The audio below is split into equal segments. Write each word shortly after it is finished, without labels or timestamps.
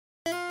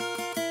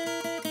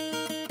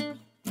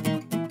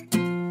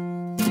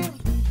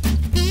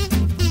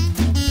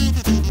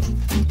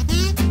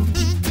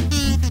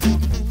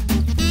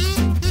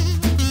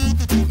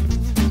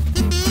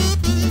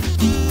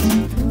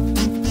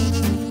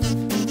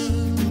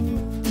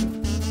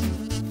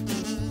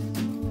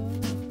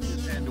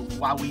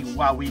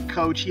wowie,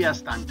 coach.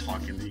 Yes, I'm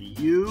talking to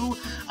you.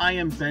 I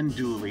am Ben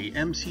Dooley,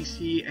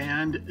 MCC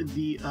and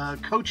the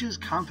Coach's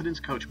Confidence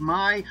Coach.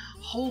 My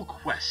whole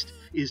quest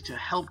is to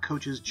help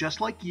coaches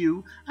just like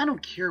you. I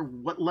don't care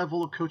what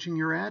level of coaching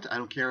you're at. I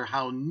don't care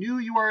how new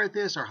you are at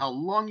this or how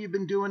long you've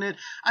been doing it.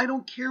 I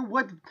don't care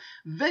what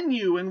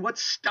venue and what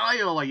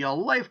style. Are you a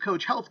life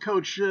coach, health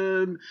coach,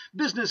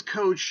 business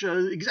coach,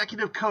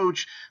 executive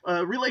coach,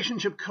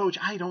 relationship coach?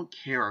 I don't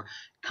care.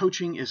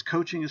 Coaching is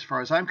coaching as far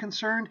as I'm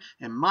concerned,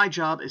 and my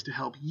job is to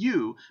help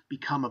you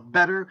become a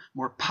better,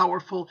 more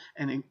powerful,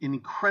 and an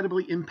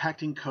incredibly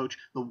impacting coach,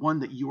 the one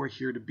that you are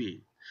here to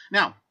be.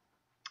 Now,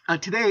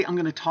 today I'm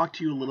going to talk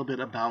to you a little bit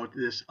about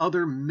this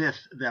other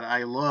myth that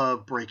I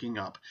love breaking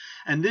up,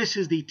 and this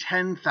is the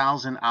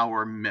 10,000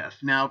 hour myth.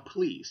 Now,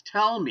 please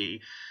tell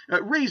me,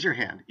 raise your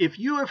hand, if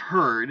you have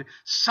heard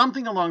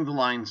something along the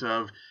lines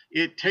of,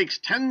 it takes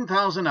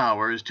 10,000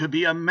 hours to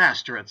be a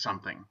master at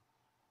something,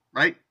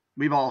 right?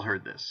 We've all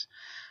heard this.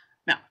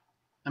 Now,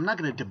 I'm not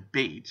going to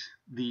debate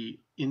the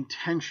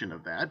intention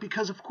of that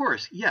because, of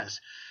course, yes,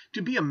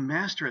 to be a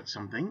master at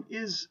something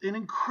is an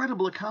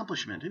incredible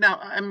accomplishment. Now,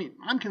 I mean,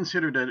 I'm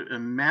considered a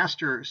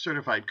master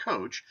certified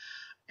coach,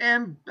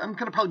 and I'm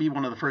going to probably be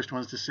one of the first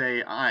ones to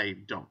say, I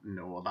don't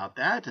know about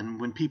that. And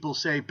when people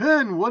say,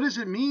 Ben, what does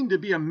it mean to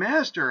be a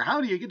master?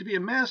 How do you get to be a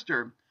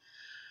master?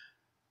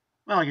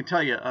 Well, I can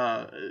tell you,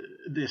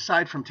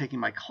 aside from taking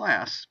my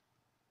class,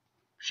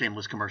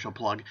 shameless commercial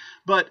plug,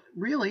 but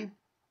really,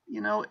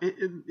 you know,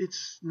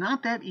 it's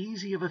not that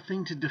easy of a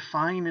thing to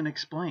define and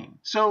explain.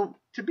 So,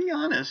 to be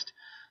honest,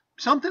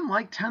 something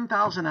like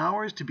 10,000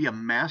 hours to be a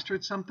master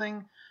at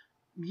something,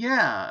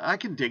 yeah, I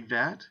can dig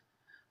that.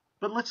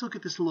 But let's look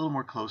at this a little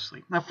more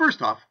closely. Now,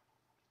 first off,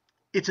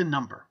 it's a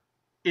number.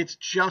 It's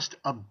just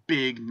a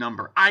big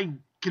number. I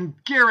can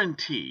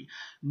guarantee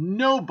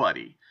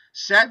nobody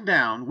sat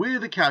down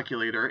with a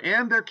calculator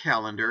and their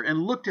calendar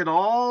and looked at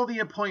all the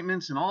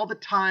appointments and all the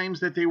times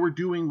that they were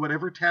doing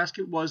whatever task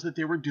it was that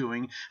they were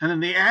doing, and then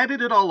they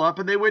added it all up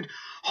and they went,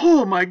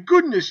 oh my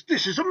goodness,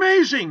 this is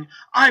amazing.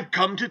 I've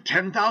come to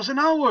 10,000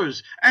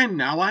 hours and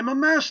now I'm a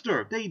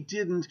master. They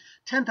didn't.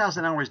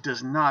 10,000 hours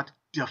does not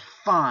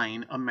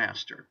define a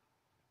master.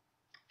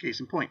 Case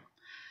in point.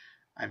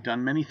 I've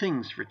done many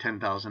things for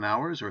 10,000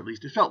 hours, or at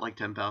least it felt like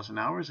 10,000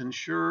 hours, and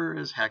sure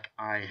as heck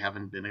I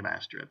haven't been a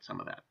master at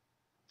some of that.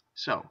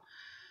 So,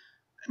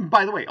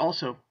 by the way,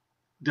 also,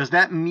 does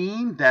that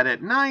mean that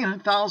at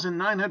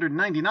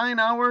 9,999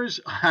 hours,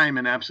 I'm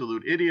an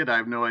absolute idiot, I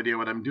have no idea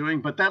what I'm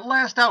doing, but that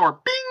last hour,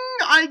 bing,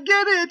 I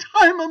get it,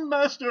 I'm a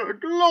master,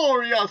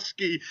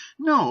 gloriousky.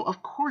 No,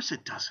 of course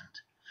it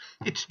doesn't.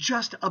 It's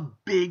just a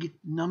big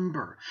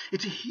number.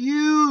 It's a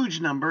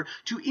huge number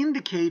to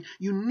indicate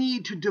you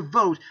need to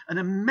devote an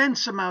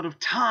immense amount of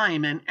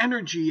time and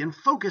energy and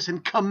focus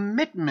and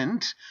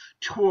commitment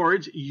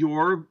towards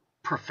your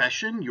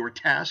profession, your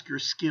task, your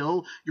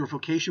skill, your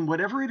vocation,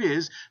 whatever it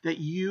is that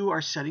you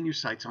are setting your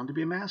sights on to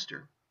be a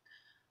master.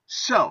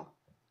 So,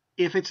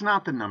 if it's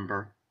not the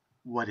number,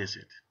 what is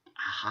it?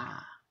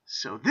 Aha!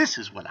 So this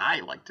is what I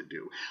like to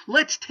do.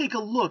 Let's take a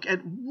look at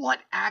what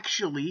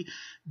actually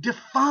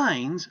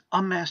defines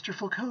a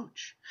masterful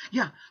coach.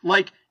 Yeah,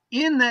 like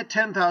in that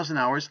 10,000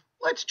 hours,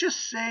 let's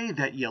just say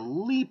that you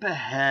leap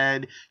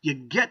ahead, you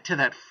get to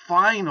that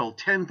final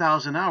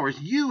 10,000 hours,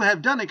 you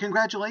have done it,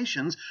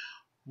 congratulations.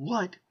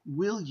 What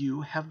will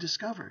you have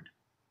discovered?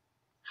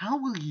 How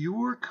will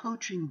your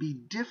coaching be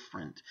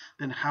different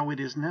than how it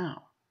is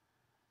now?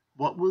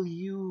 How will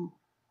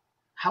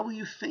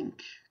you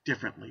think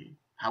differently?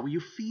 How will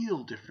you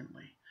feel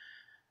differently?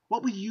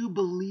 What will you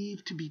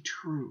believe to be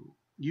true?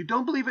 You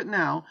don't believe it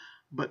now,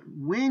 but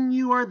when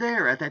you are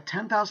there at that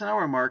 10,000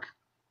 hour mark,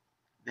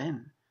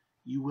 then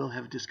you will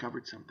have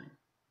discovered something.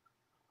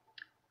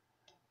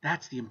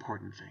 That's the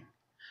important thing.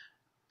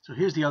 So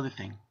here's the other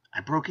thing.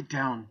 I broke it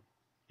down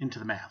into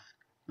the math.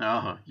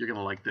 Oh, you're going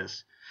to like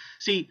this.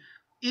 See,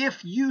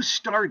 if you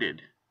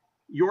started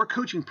your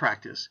coaching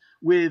practice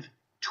with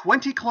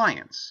 20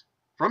 clients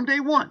from day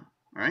one,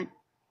 right?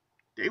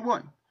 Day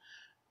one,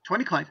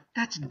 20 clients,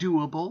 that's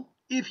doable.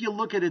 If you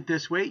look at it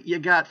this way, you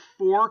got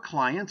 4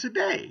 clients a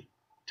day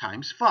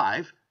times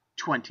 5,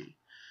 20.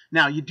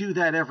 Now, you do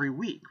that every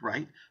week,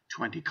 right?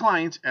 20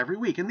 clients every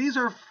week. And these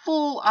are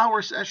full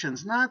hour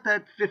sessions, not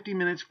that 50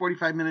 minutes,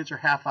 45 minutes, or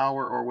half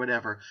hour or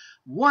whatever.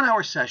 1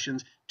 hour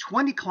sessions,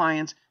 20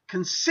 clients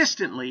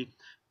consistently,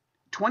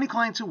 20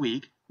 clients a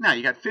week. Now,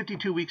 you got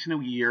 52 weeks in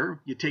a year.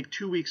 You take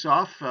 2 weeks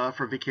off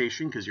for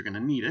vacation because you're going to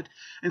need it.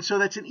 And so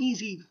that's an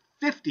easy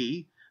 50.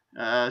 See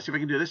if I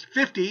can do this.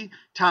 50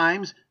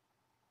 times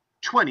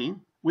 20,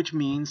 which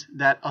means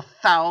that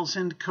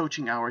 1,000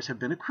 coaching hours have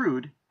been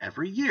accrued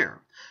every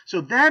year.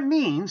 So that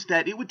means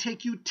that it would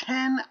take you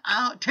 10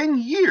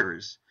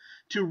 years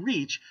to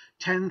reach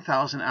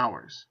 10,000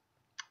 hours.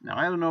 Now,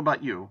 I don't know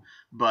about you,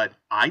 but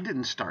I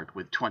didn't start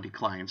with 20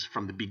 clients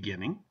from the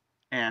beginning,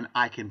 and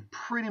I can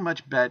pretty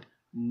much bet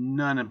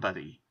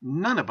nobody,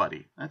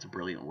 that's a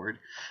brilliant word,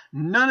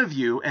 none of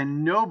you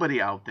and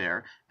nobody out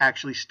there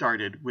actually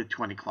started with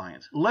 20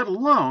 clients, let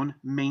alone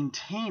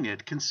maintain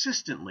it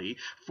consistently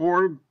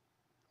for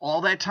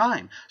all that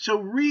time. So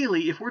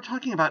really, if we're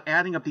talking about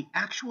adding up the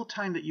actual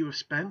time that you have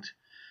spent,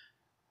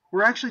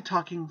 we're actually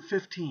talking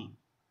 15,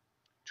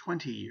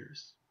 20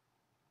 years,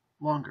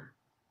 longer.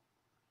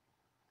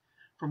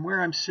 From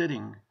where I'm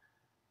sitting,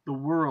 the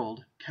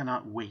world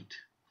cannot wait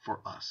for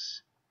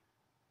us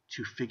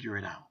to figure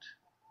it out.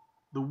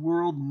 The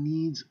world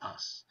needs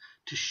us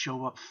to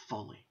show up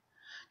fully,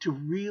 to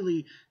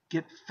really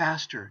get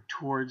faster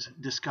towards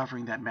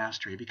discovering that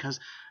mastery. Because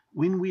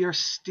when we are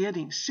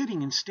sitting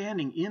and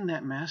standing in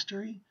that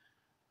mastery,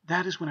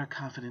 that is when our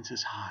confidence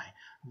is high.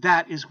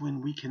 That is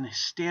when we can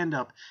stand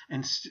up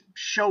and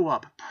show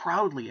up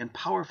proudly and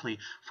powerfully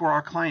for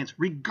our clients,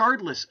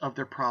 regardless of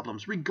their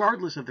problems,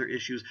 regardless of their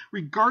issues,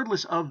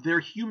 regardless of their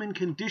human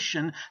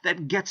condition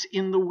that gets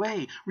in the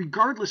way,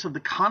 regardless of the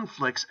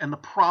conflicts and the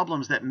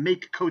problems that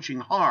make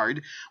coaching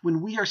hard.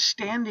 When we are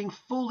standing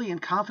fully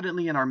and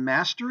confidently in our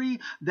mastery,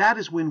 that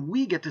is when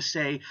we get to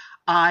say,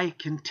 I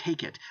can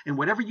take it. And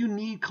whatever you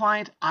need,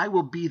 client, I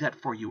will be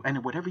that for you.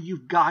 And whatever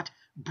you've got,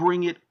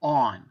 bring it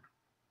on.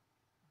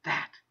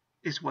 That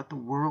is what the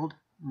world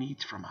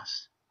needs from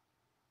us.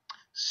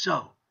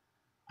 So,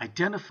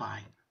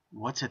 identify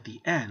what's at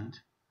the end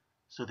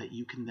so that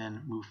you can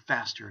then move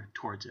faster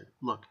towards it.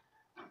 Look,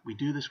 we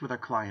do this with our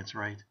clients,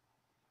 right?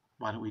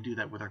 Why don't we do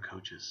that with our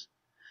coaches?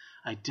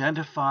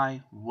 Identify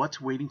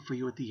what's waiting for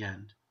you at the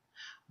end.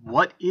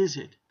 What is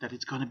it that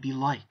it's going to be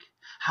like?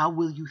 How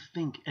will you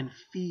think and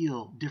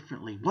feel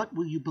differently? What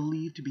will you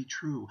believe to be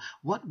true?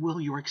 What will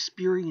your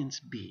experience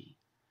be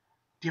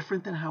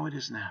different than how it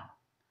is now?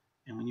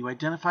 And when you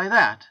identify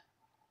that,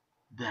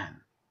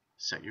 then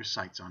set your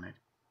sights on it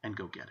and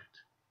go get it.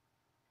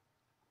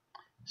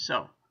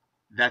 So,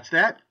 that's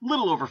that. A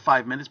little over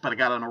 5 minutes, but I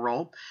got on a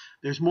roll.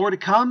 There's more to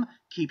come.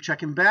 Keep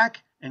checking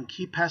back and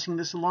keep passing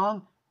this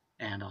along.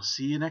 And I'll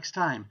see you next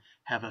time.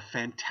 Have a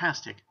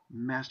fantastic,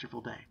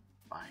 masterful day.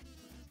 Bye.